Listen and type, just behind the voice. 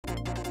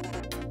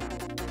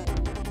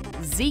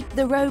Zeek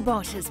the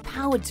robot has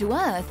powered to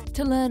Earth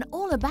to learn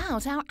all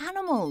about our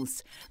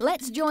animals.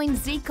 Let's join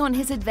Zeek on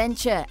his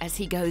adventure as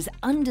he goes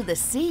under the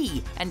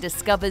sea and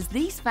discovers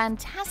these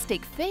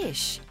fantastic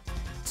fish,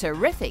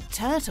 terrific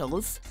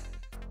turtles,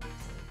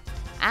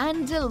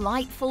 and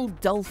delightful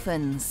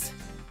dolphins.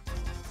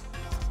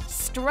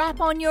 Strap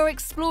on your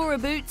explorer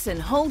boots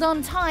and hold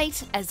on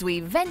tight as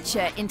we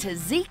venture into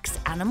Zeek's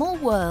animal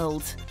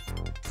world.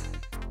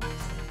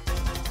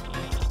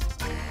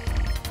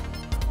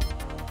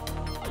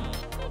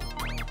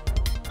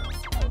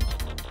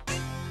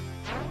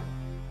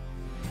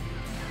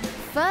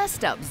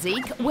 First up,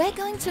 Zeek, we're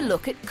going to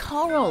look at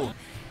coral.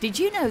 Did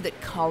you know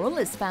that coral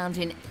is found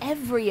in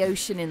every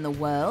ocean in the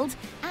world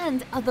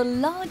and are the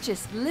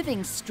largest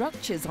living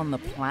structures on the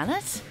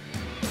planet?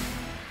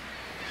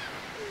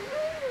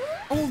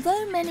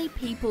 Although many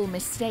people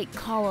mistake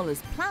coral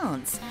as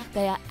plants,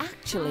 they are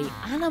actually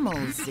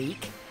animals,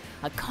 Zeek.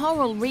 A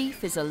coral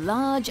reef is a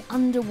large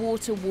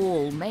underwater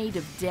wall made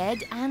of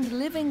dead and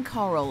living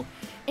coral.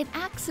 It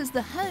acts as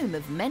the home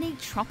of many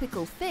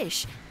tropical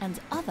fish and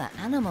other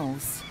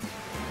animals.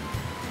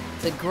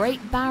 The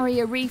Great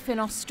Barrier Reef in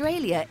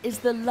Australia is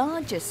the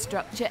largest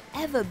structure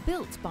ever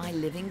built by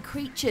living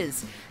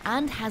creatures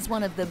and has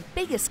one of the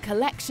biggest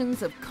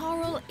collections of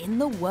coral in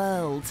the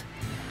world.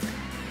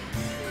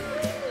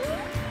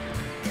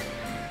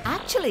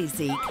 Actually,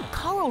 Zeek,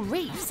 coral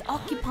reefs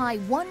occupy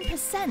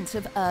 1%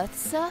 of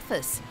Earth's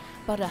surface,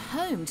 but are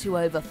home to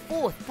over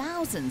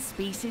 4,000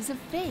 species of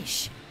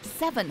fish,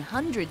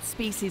 700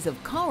 species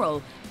of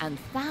coral, and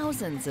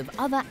thousands of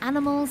other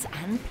animals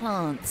and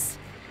plants.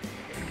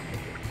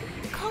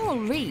 Coral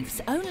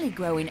reefs only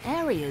grow in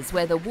areas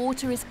where the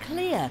water is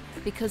clear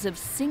because of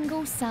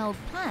single-celled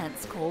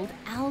plants called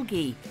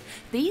algae.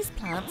 These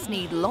plants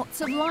need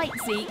lots of light,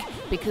 Zeek,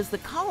 because the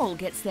coral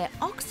gets their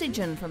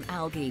oxygen from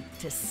algae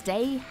to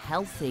stay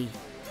healthy.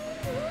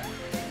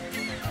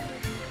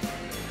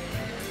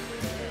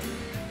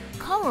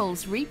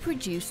 Corals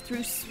reproduce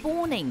through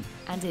spawning,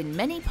 and in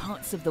many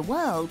parts of the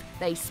world,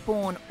 they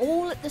spawn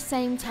all at the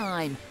same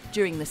time,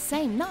 during the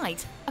same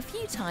night, a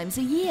few times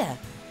a year.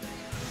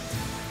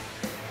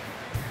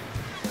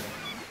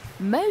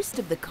 Most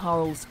of the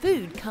coral's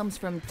food comes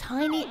from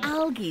tiny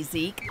algae,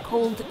 Zeek,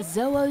 called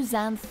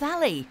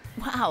zooxanthellae.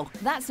 Wow,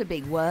 that's a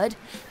big word.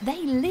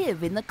 They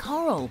live in the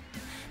coral.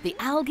 The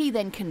algae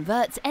then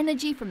converts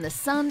energy from the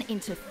sun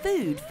into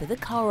food for the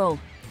coral.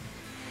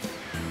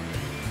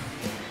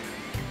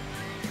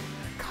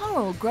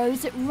 Coral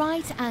grows at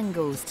right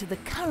angles to the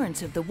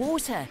current of the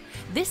water.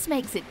 This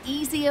makes it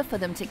easier for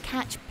them to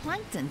catch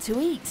plankton to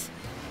eat.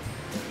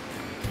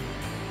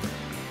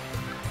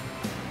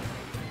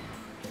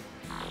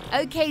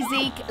 Okay,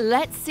 Zeek,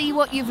 let's see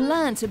what you've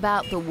learnt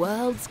about the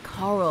world's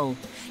coral.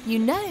 You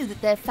know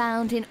that they're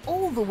found in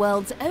all the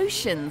world's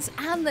oceans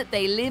and that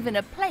they live in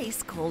a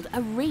place called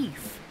a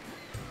reef.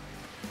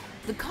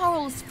 The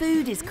coral's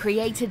food is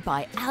created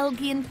by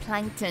algae and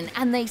plankton,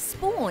 and they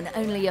spawn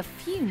only a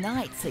few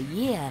nights a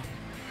year.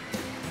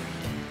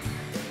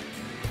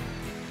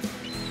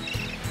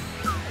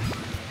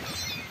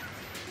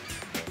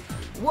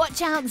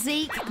 Watch out,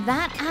 Zeek,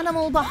 that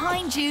animal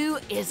behind you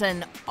is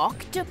an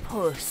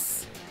octopus.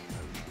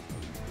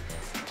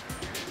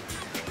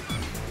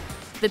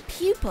 The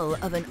pupil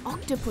of an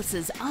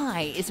octopus's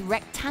eye is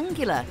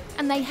rectangular,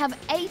 and they have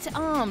 8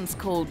 arms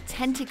called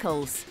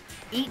tentacles.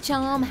 Each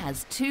arm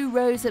has 2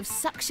 rows of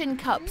suction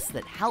cups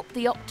that help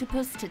the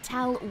octopus to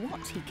tell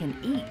what he can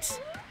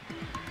eat.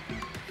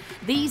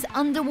 These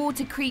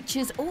underwater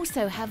creatures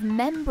also have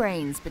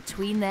membranes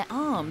between their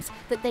arms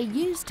that they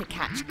use to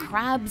catch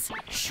crabs,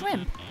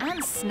 shrimp,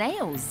 and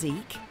snails,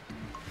 Zeek.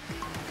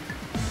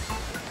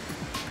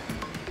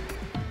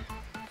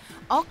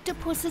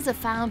 Octopuses are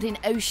found in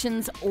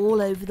oceans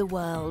all over the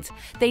world.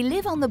 They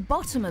live on the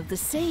bottom of the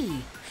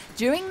sea.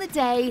 During the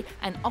day,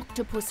 an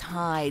octopus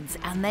hides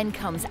and then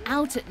comes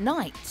out at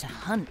night to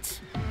hunt.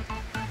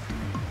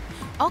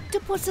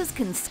 Octopuses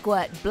can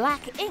squirt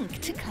black ink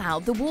to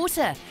cloud the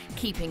water,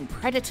 keeping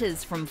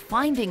predators from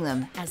finding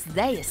them as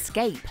they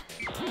escape.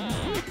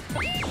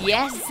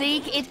 Yes,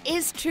 Zeek, it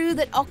is true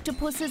that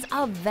octopuses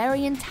are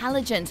very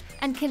intelligent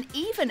and can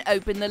even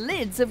open the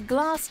lids of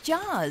glass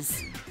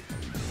jars.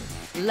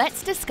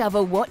 Let's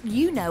discover what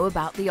you know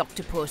about the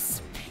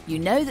octopus. You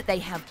know that they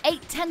have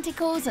 8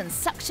 tentacles and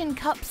suction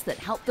cups that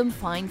help them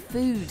find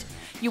food.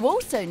 You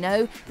also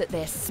know that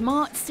they're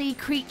smart sea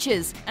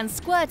creatures and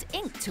squirt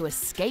ink to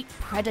escape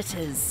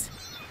predators.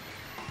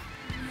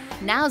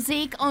 Now,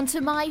 Zeek,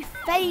 onto my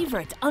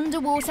favourite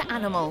underwater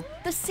animal,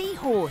 the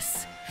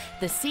seahorse.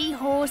 The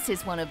seahorse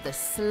is one of the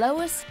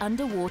slowest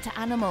underwater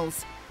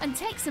animals and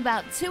takes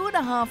about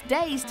 2.5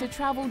 days to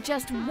travel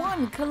just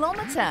 1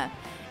 kilometre.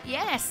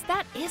 Yes,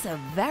 that is a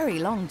very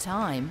long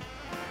time.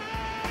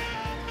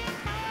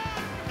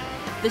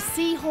 The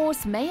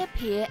seahorse may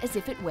appear as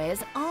if it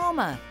wears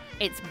armour.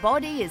 Its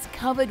body is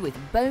covered with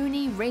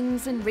bony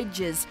rings and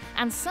ridges,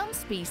 and some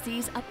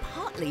species are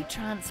partly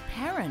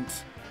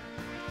transparent.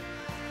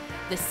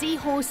 The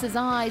seahorse's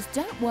eyes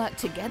don't work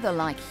together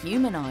like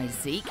human eyes,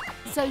 Zeek.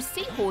 So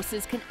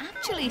seahorses can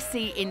actually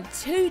see in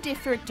two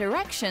different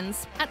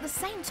directions at the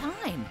same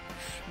time.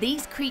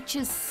 These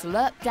creatures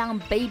slurp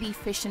down baby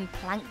fish and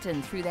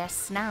plankton through their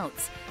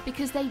snouts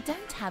because they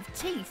don't have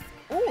teeth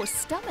or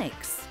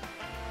stomachs.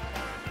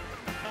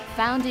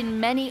 Found in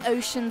many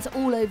oceans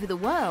all over the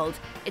world,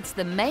 it's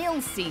the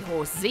male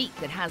seahorse Zeek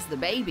that has the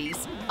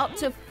babies, up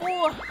to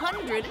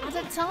 400 at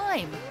a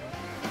time.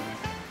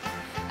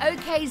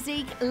 Okay,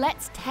 Zeek,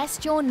 let's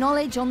test your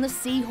knowledge on the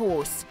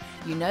seahorse.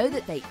 You know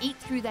that they eat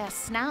through their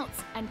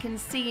snouts and can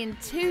see in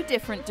two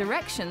different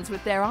directions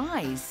with their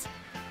eyes.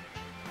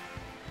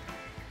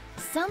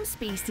 Some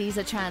species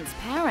are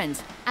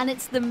transparent, and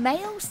it's the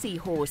male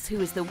seahorse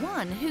who is the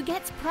one who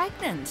gets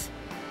pregnant.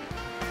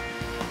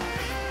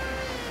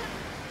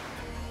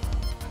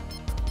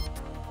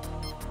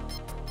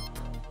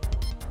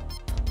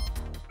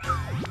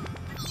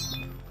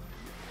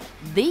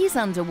 These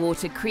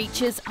underwater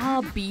creatures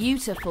are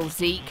beautiful,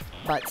 Zeek,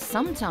 but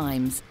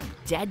sometimes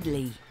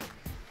deadly.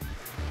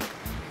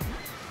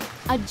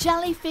 A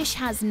jellyfish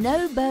has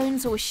no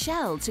bones or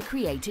shell to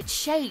create its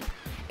shape.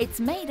 It's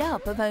made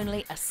up of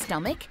only a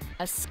stomach,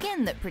 a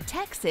skin that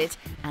protects it,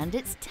 and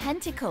its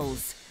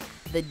tentacles.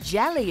 The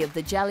jelly of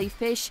the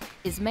jellyfish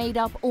is made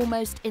up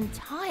almost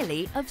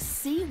entirely of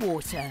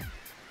seawater.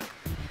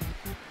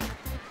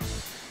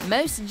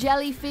 Most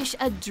jellyfish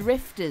are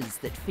drifters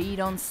that feed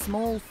on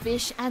small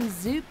fish and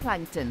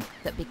zooplankton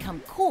that become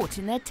caught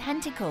in their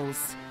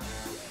tentacles.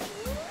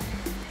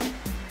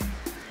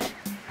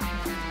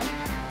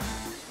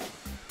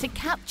 To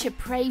capture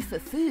prey for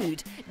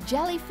food,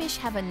 jellyfish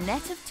have a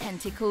net of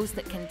tentacles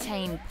that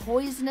contain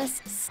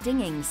poisonous,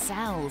 stinging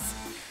cells.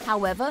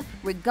 However,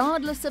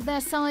 regardless of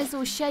their size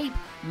or shape,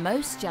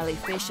 most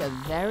jellyfish are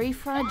very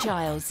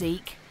fragile,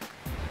 Zeek.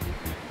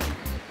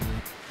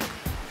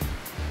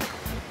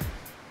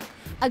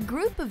 A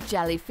group of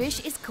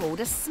jellyfish is called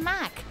a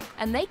smack,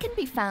 and they can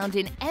be found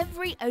in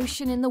every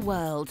ocean in the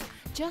world,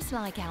 just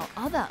like our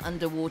other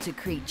underwater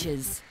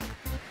creatures.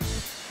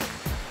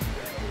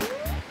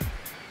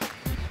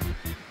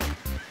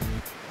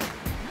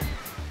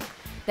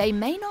 They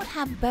may not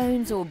have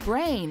bones or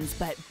brains,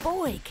 but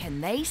boy,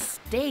 can they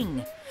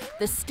sting!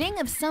 The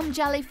sting of some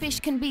jellyfish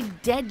can be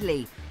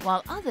deadly,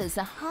 while others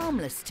are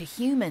harmless to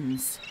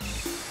humans.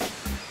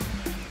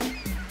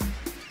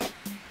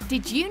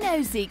 Did you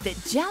know, Zeek,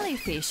 that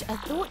jellyfish are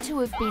thought to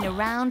have been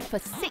around for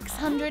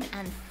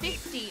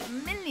 650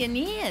 million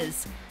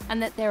years,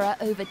 and that there are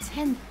over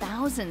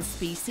 10,000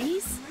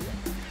 species?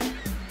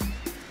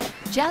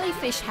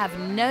 Jellyfish have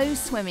no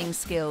swimming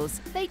skills.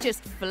 They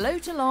just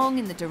float along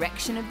in the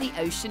direction of the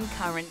ocean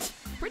current.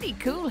 Pretty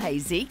cool, hey,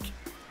 Zeek?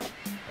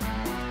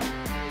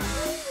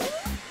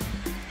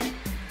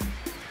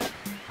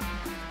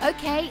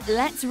 Okay,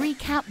 let's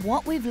recap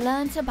what we've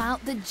learnt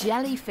about the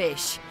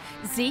jellyfish.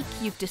 Zeek,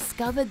 you've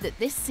discovered that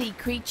this sea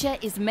creature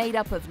is made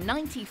up of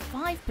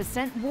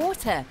 95%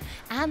 water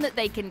and that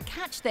they can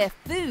catch their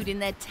food in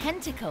their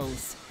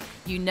tentacles.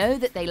 You know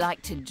that they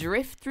like to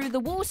drift through the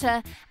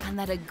water and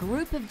that a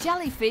group of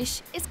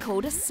jellyfish is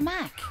called a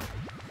smack.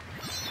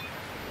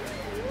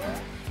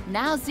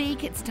 Now,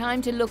 Zeek, it's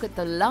time to look at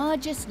the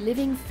largest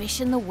living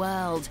fish in the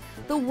world,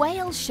 the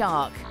whale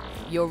shark.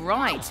 You're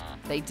right,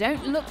 they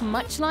don't look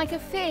much like a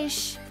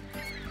fish.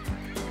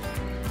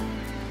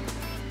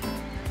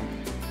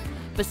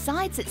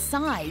 Besides its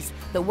size,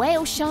 the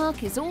whale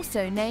shark is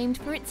also named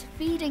for its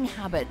feeding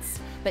habits.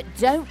 But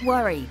don't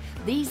worry,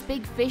 these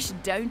big fish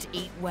don't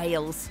eat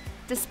whales.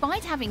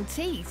 Despite having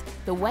teeth,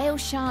 the whale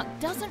shark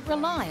doesn't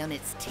rely on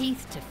its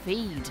teeth to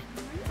feed.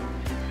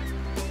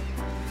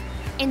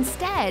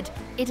 Instead,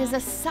 it is a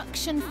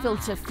suction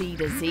filter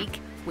feeder, Zeek,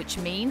 which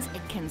means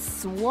it can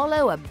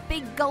swallow a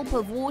big gulp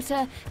of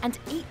water and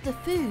eat the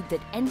food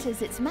that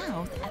enters its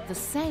mouth at the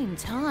same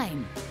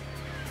time.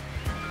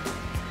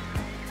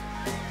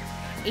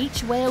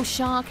 Each whale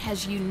shark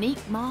has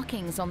unique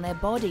markings on their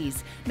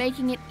bodies,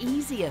 making it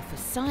easier for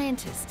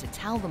scientists to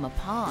tell them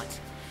apart.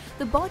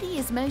 The body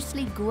is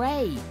mostly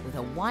grey with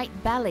a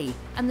white belly,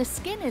 and the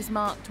skin is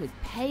marked with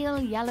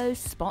pale yellow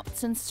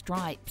spots and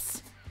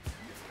stripes.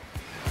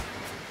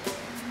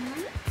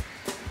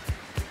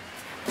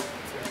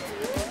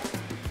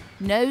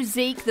 No,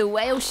 Zeek, the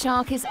whale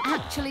shark is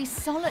actually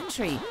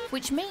solitary,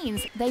 which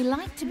means they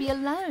like to be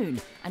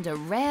alone and are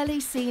rarely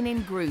seen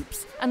in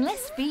groups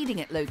unless feeding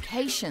at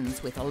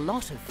locations with a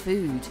lot of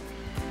food.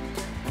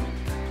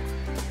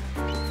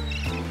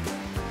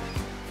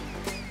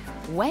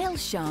 Whale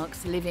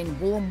sharks live in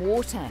warm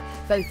water,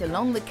 both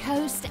along the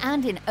coast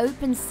and in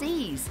open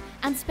seas,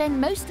 and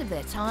spend most of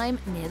their time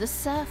near the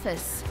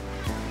surface.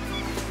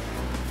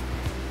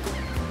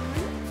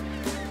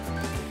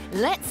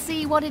 Let's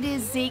see what it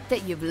is, Zeek,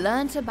 that you've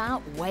learnt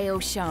about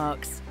whale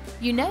sharks.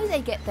 You know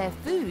they get their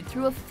food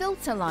through a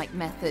filter-like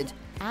method,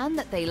 and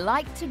that they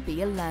like to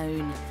be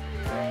alone.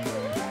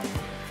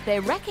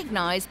 They're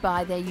recognised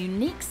by their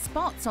unique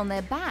spots on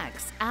their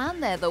backs,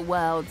 and they're the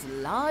world's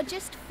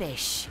largest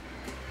fish.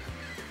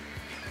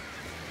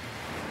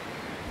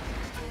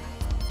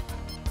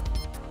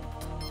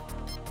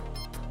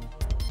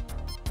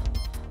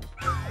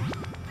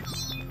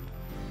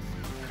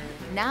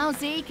 Now,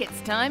 Zeke,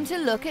 it's time to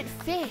look at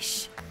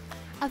fish.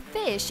 A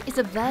fish is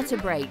a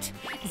vertebrate.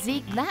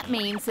 Zeke, that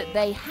means that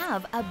they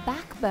have a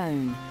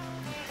backbone.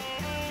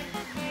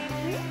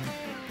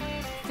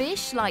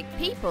 Fish, like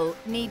people,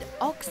 need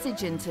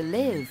oxygen to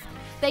live.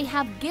 They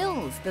have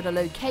gills that are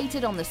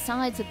located on the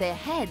sides of their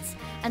heads,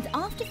 and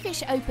after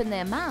fish open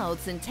their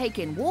mouths and take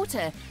in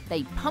water,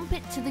 they pump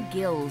it to the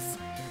gills.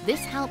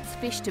 This helps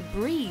fish to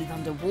breathe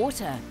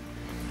underwater.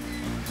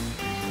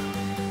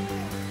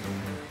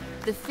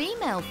 The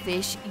female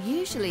fish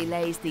usually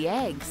lays the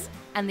eggs,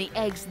 and the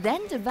eggs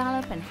then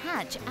develop and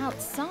hatch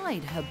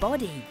outside her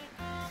body.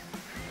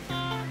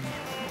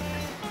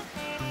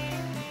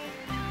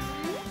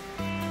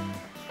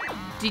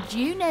 Did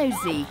you know,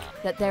 Zeke,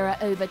 that there are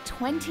over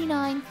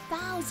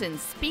 29,000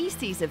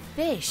 species of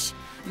fish,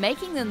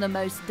 making them the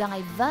most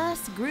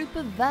diverse group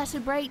of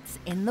vertebrates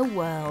in the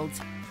world?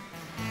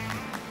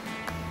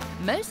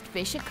 Most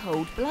fish are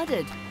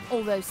cold-blooded,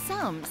 although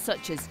some,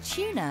 such as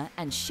tuna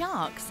and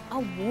sharks,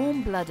 are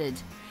warm-blooded.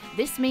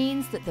 This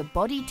means that the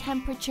body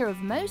temperature of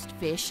most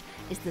fish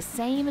is the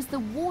same as the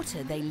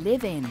water they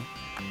live in.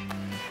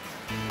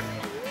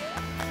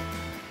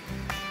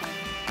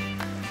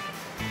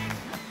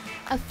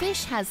 A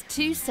fish has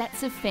two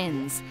sets of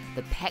fins,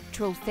 the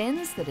pectoral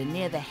fins that are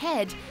near the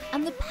head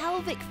and the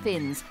pelvic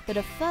fins that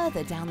are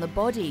further down the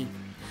body.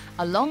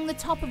 Along the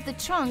top of the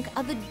trunk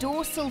are the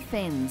dorsal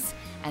fins,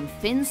 and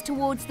fins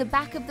towards the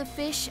back of the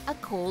fish are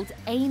called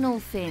anal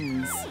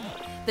fins.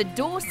 The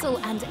dorsal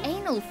and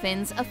anal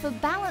fins are for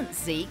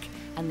balance, Zeke,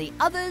 and the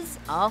others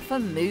are for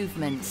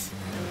movement.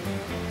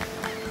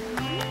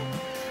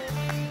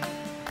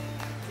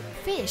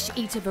 Fish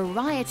eat a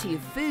variety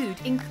of food,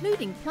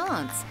 including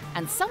plants,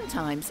 and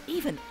sometimes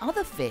even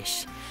other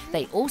fish.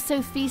 They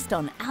also feast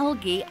on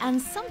algae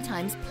and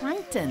sometimes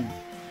plankton.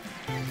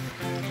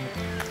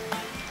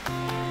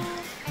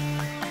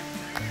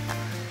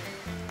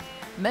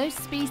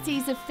 Most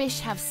species of fish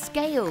have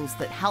scales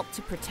that help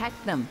to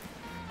protect them.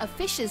 A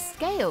fish's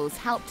scales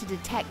help to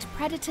detect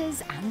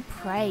predators and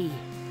prey.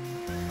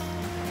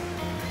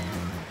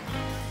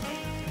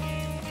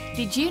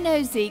 Did you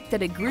know, Zeke,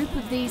 that a group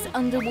of these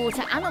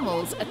underwater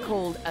animals are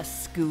called a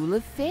school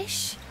of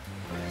fish?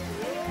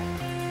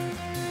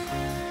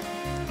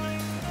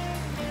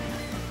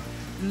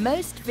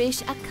 Most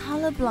fish are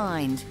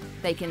colorblind.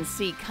 They can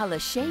see color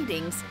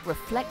shadings,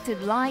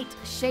 reflected light,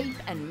 shape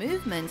and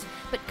movement,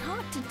 but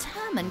can't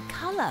determine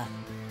color.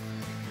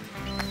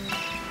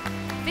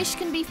 Fish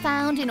can be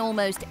found in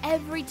almost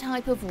every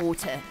type of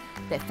water.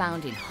 They're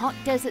found in hot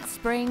desert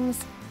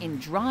springs, in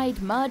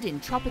dried mud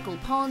in tropical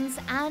ponds,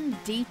 and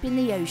deep in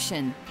the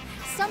ocean.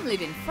 Some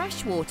live in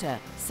fresh water,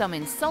 some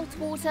in salt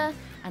water,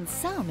 and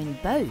some in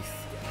both.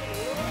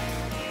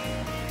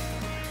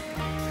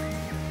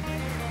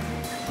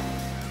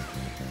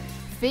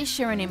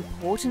 Fish are an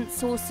important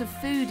source of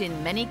food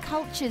in many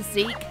cultures,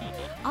 Zeke.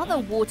 Other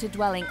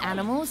water-dwelling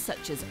animals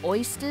such as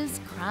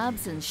oysters,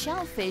 crabs and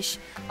shellfish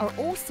are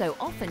also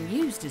often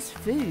used as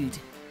food.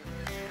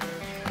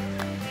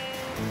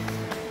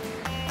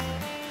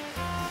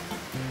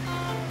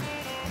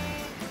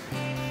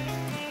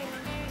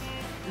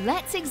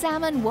 Let's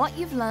examine what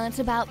you've learnt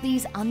about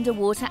these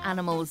underwater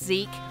animals,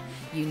 Zeke.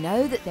 You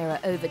know that there are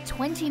over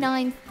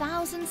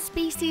 29,000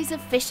 species of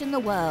fish in the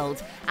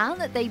world and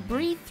that they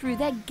breathe through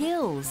their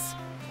gills.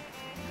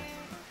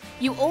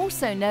 You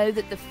also know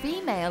that the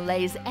female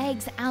lays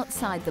eggs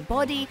outside the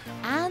body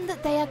and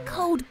that they are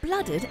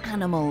cold-blooded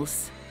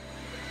animals.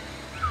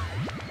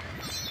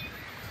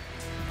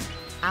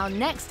 Our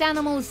next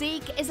animal,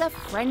 Zeke, is a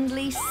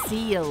friendly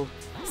seal.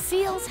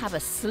 Seals have a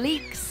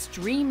sleek,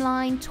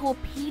 streamlined,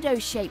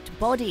 torpedo-shaped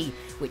body,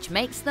 which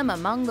makes them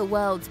among the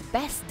world's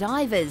best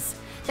divers.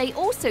 They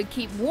also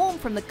keep warm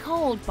from the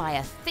cold by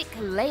a thick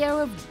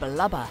layer of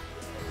blubber.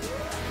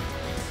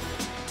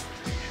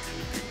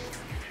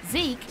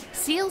 Zeke,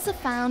 seals are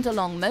found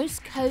along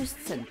most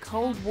coasts and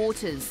cold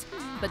waters,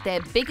 but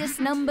their biggest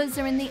numbers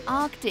are in the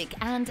Arctic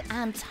and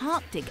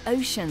Antarctic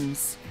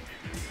oceans.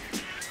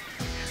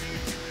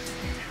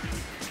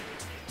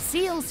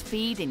 Seals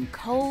feed in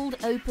cold,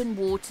 open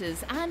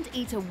waters and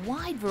eat a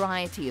wide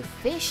variety of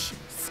fish,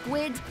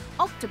 squid,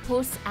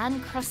 octopus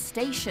and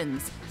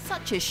crustaceans,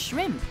 such as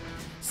shrimp.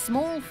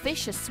 Small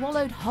fish are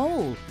swallowed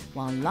whole,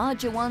 while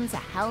larger ones are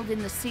held in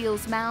the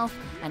seal's mouth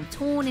and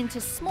torn into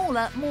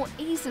smaller, more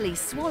easily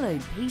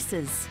swallowed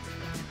pieces.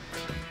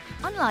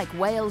 Unlike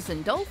whales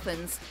and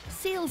dolphins,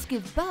 seals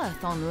give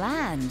birth on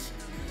land.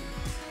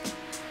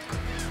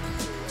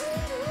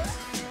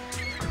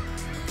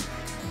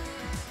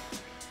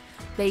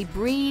 They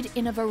breed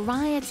in a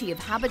variety of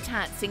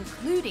habitats,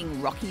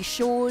 including rocky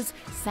shores,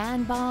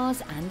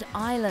 sandbars and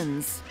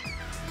islands.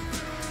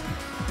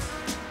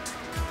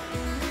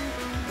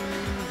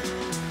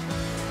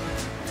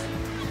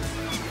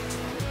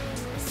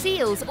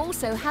 Seals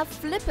also have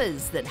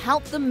flippers that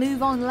help them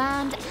move on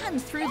land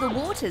and through the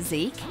water,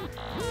 Zeke.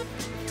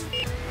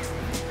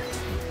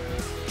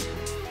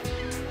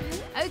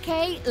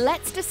 Okay,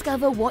 let's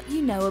discover what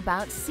you know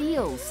about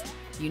seals.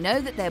 You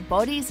know that their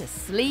bodies are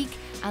sleek,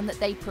 and that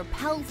they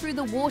propel through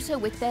the water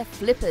with their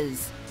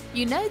flippers.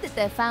 You know that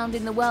they're found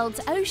in the world's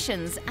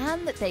oceans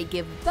and that they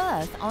give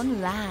birth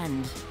on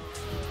land.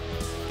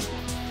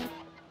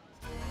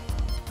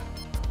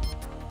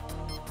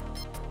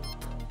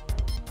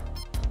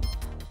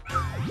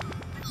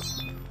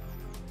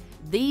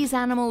 These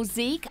animals,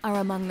 Zeek, are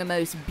among the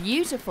most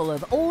beautiful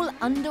of all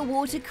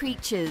underwater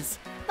creatures.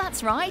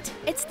 That's right,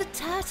 it's the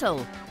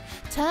turtle.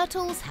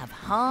 Turtles have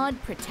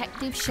hard,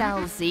 protective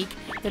shells, Zeek,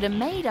 that are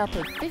made up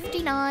of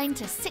 59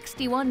 to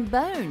 61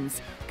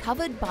 bones,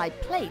 covered by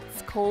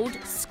plates called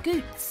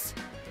scutes.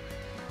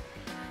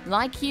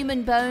 Like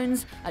human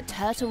bones, a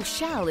turtle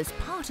shell is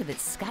part of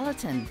its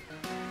skeleton.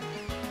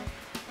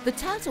 The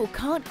turtle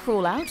can't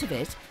crawl out of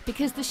it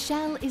because the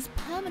shell is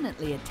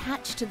permanently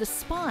attached to the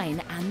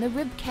spine and the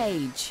rib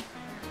cage.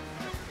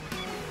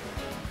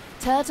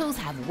 Turtles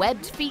have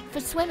webbed feet for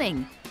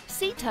swimming.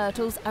 Sea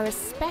turtles are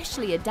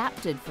especially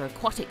adapted for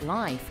aquatic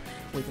life,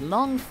 with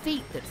long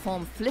feet that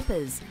form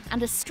flippers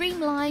and a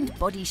streamlined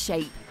body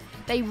shape.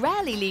 They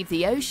rarely leave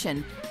the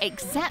ocean,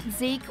 except,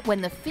 Zeek,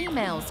 when the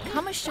females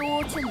come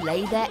ashore to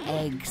lay their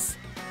eggs.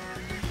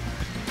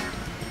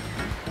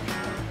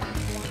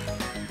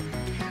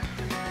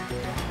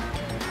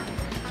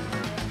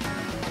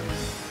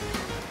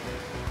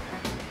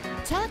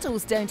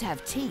 Turtles don't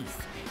have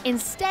teeth.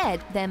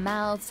 Instead, their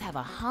mouths have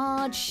a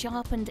hard,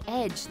 sharpened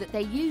edge that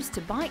they use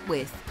to bite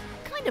with,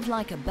 kind of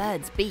like a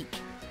bird's beak.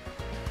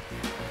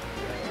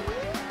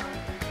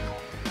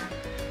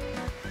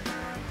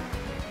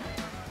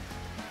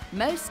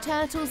 Most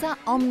turtles are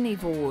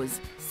omnivores,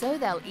 so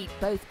they'll eat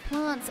both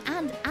plants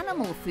and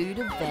animal food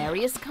of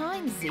various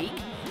kinds, Zeek,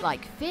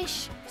 like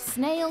fish,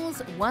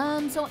 snails,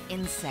 worms or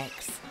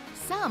insects.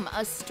 Some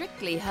are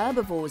strictly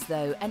herbivores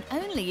though and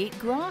only eat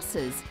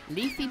grasses,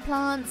 leafy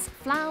plants,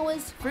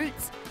 flowers,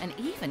 fruits and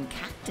even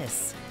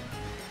cactus.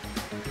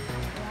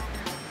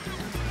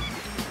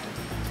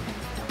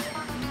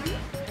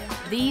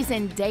 These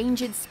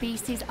endangered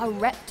species are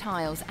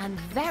reptiles and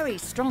very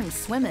strong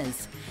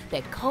swimmers.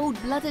 They're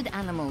cold-blooded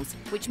animals,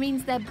 which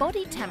means their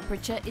body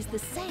temperature is the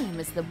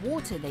same as the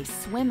water they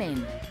swim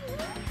in.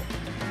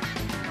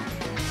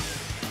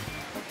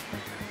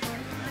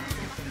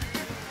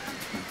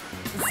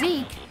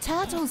 Zeek,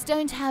 turtles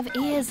don't have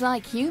ears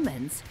like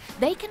humans.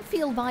 They can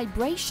feel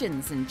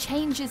vibrations and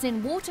changes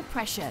in water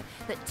pressure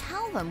that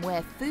tell them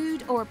where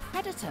food or a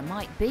predator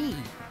might be.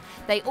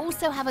 They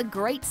also have a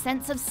great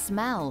sense of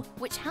smell,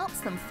 which helps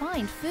them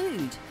find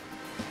food.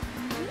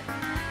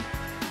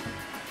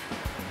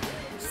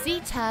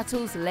 Sea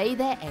turtles lay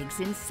their eggs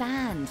in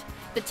sand.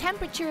 The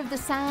temperature of the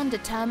sand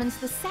determines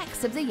the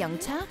sex of the young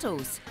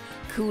turtles.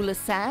 Cooler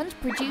sand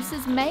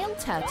produces male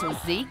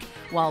turtles, Zeek,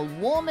 while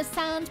warmer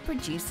sand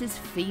produces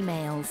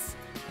females.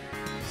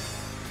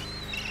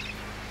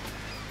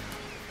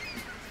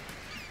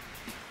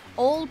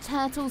 All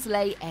turtles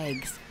lay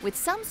eggs, with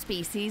some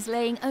species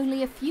laying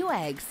only a few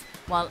eggs,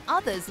 while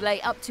others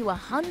lay up to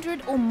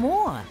 100 or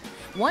more.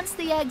 Once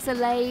the eggs are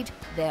laid,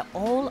 they're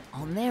all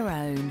on their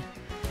own.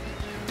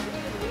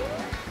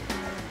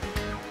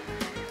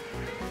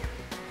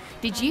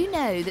 Did you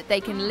know that they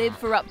can live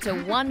for up to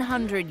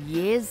 100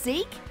 years,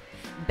 Zeek?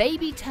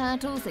 Baby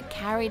turtles are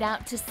carried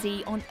out to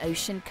sea on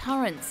ocean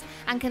currents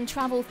and can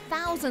travel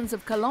thousands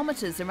of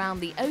kilometers around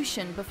the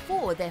ocean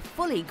before they're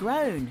fully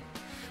grown.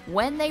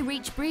 When they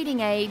reach breeding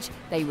age,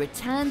 they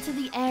return to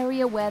the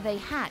area where they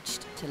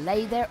hatched to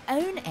lay their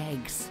own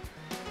eggs.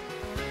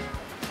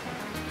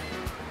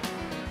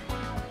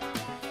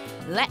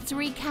 Let's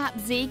recap,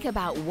 Zeek,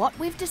 about what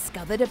we've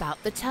discovered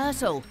about the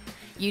turtle.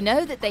 You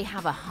know that they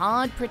have a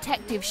hard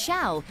protective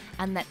shell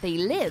and that they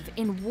live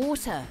in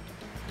water.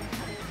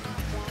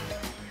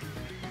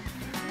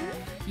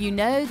 You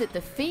know that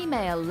the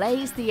female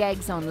lays the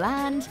eggs on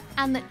land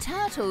and that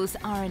turtles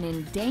are an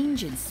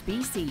endangered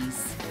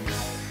species.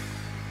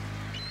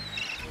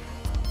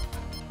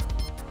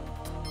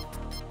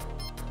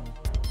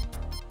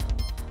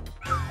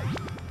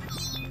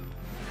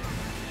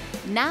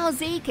 Now,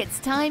 Zeek, it's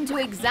time to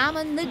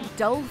examine the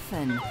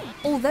dolphin.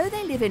 Although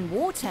they live in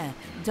water,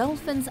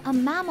 dolphins are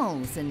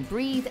mammals and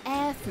breathe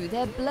air through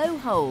their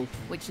blowhole,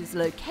 which is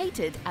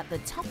located at the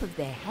top of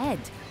their head.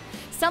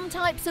 Some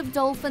types of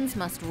dolphins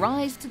must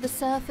rise to the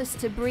surface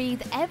to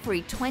breathe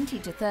every 20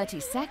 to 30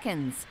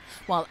 seconds,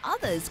 while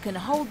others can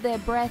hold their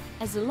breath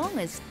as long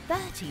as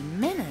 30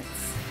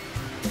 minutes.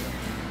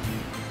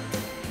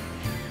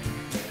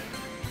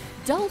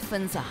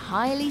 Dolphins are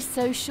highly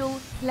social,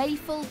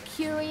 playful,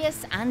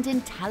 curious and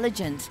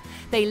intelligent.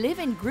 They live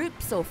in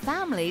groups or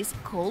families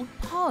called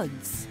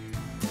pods.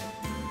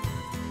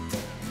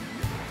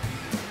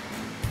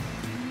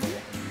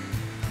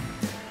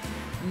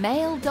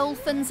 Male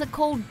dolphins are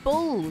called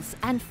bulls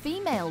and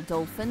female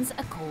dolphins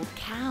are called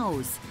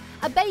cows.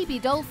 A baby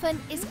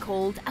dolphin is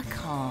called a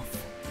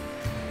calf.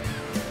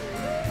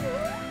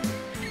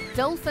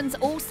 Dolphins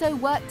also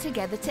work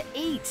together to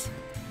eat.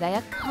 They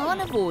are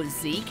carnivores,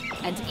 Zeek,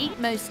 and eat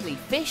mostly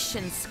fish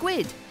and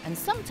squid, and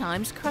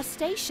sometimes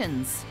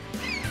crustaceans.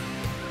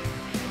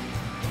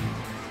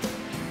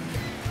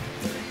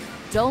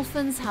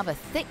 Dolphins have a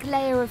thick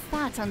layer of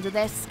fat under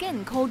their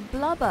skin called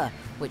blubber,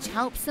 which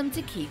helps them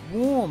to keep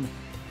warm.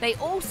 They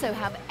also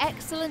have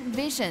excellent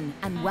vision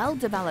and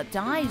well-developed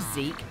eyes,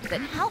 Zeek,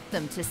 that help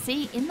them to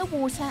see in the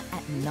water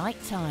at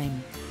night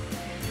time.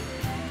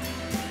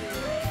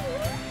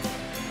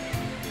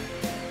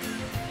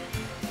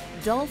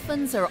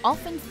 Dolphins are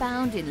often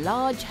found in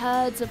large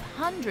herds of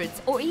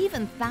hundreds or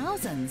even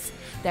thousands.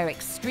 They're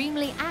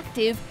extremely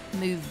active,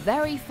 move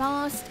very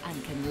fast,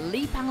 and can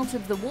leap out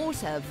of the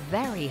water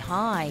very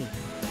high.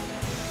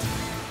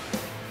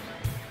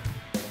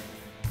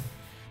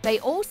 They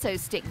also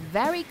stick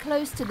very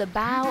close to the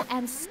bow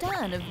and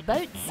stern of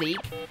boats,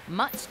 Zeek,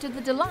 much to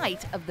the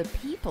delight of the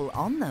people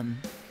on them.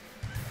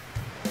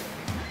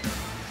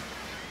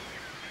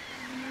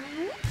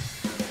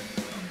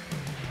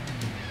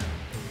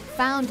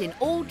 Found in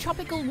all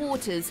tropical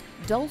waters,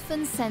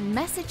 dolphins send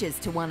messages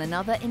to one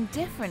another in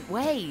different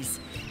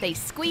ways. They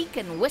squeak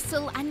and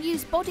whistle and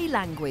use body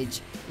language,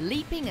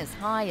 leaping as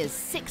high as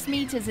 6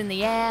 meters in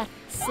the air,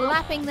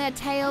 slapping their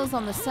tails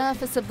on the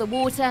surface of the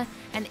water,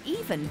 and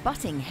even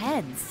butting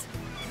heads.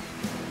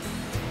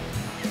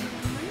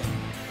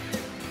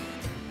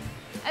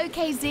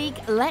 Okay, Zeek,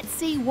 let's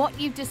see what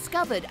you've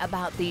discovered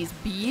about these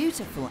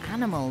beautiful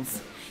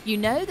animals. You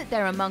know that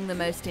they're among the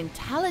most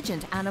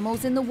intelligent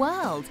animals in the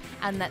world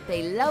and that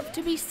they love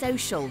to be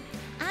social.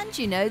 And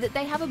you know that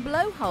they have a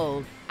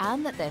blowhole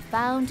and that they're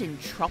found in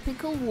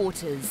tropical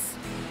waters.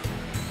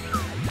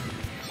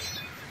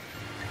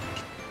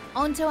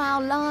 On to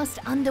our last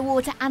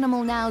underwater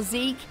animal now,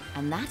 Zeek,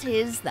 and that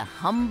is the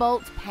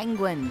Humboldt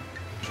penguin.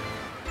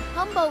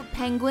 Humboldt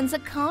penguins are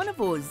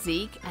carnivores,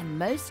 Zeek, and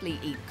mostly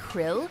eat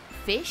krill,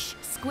 fish,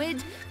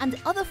 squid, and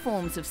other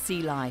forms of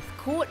sea life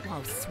caught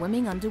while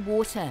swimming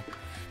underwater.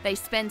 They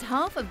spend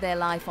half of their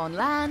life on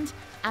land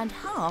and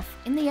half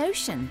in the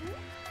ocean.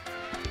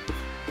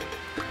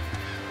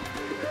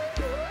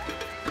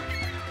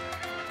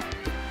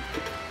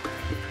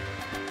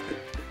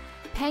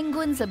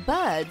 Penguins are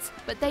birds,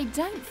 but they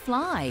don't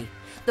fly.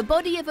 The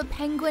body of a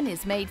penguin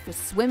is made for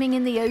swimming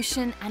in the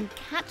ocean and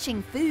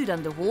catching food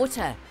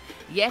underwater.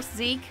 Yes,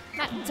 Zeek,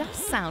 that does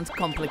sound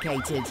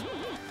complicated.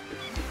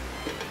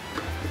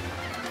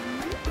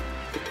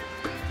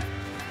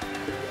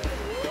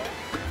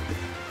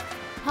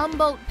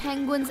 Humboldt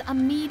penguins are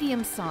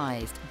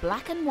medium-sized,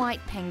 black and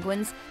white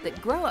penguins that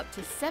grow up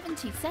to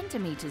 70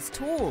 centimeters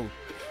tall.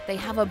 They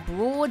have a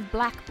broad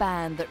black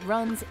band that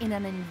runs in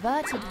an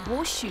inverted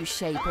horseshoe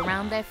shape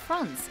around their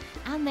fronts,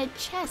 and their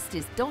chest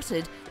is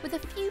dotted with a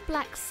few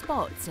black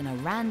spots in a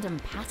random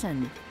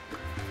pattern.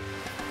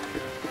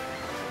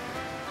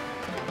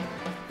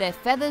 Their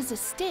feathers are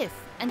stiff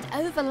and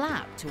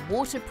overlap to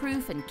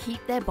waterproof and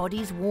keep their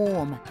bodies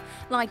warm.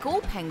 Like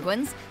all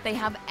penguins, they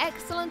have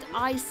excellent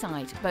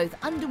eyesight both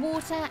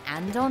underwater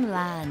and on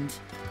land.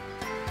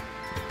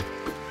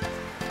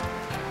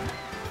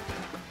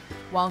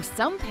 While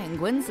some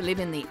penguins live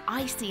in the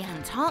icy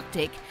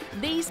Antarctic,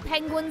 these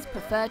penguins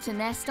prefer to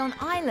nest on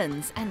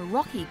islands and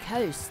rocky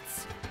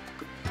coasts.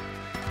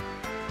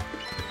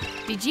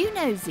 Did you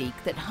know, Zeek,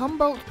 that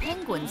Humboldt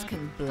penguins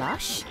can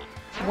blush?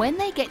 When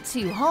they get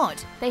too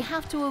hot, they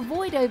have to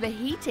avoid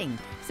overheating,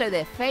 so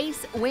their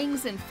face,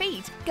 wings and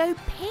feet go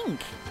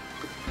pink.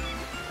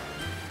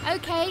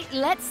 Okay,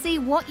 let's see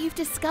what you've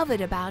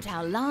discovered about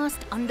our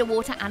last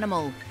underwater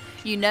animal.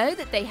 You know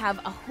that they have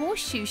a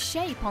horseshoe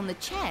shape on the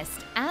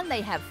chest and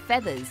they have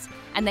feathers,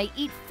 and they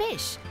eat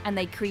fish and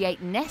they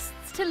create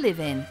nests to live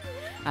in.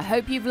 I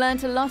hope you've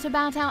learnt a lot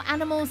about our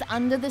animals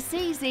under the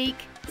sea, Zeek.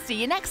 See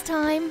you next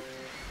time.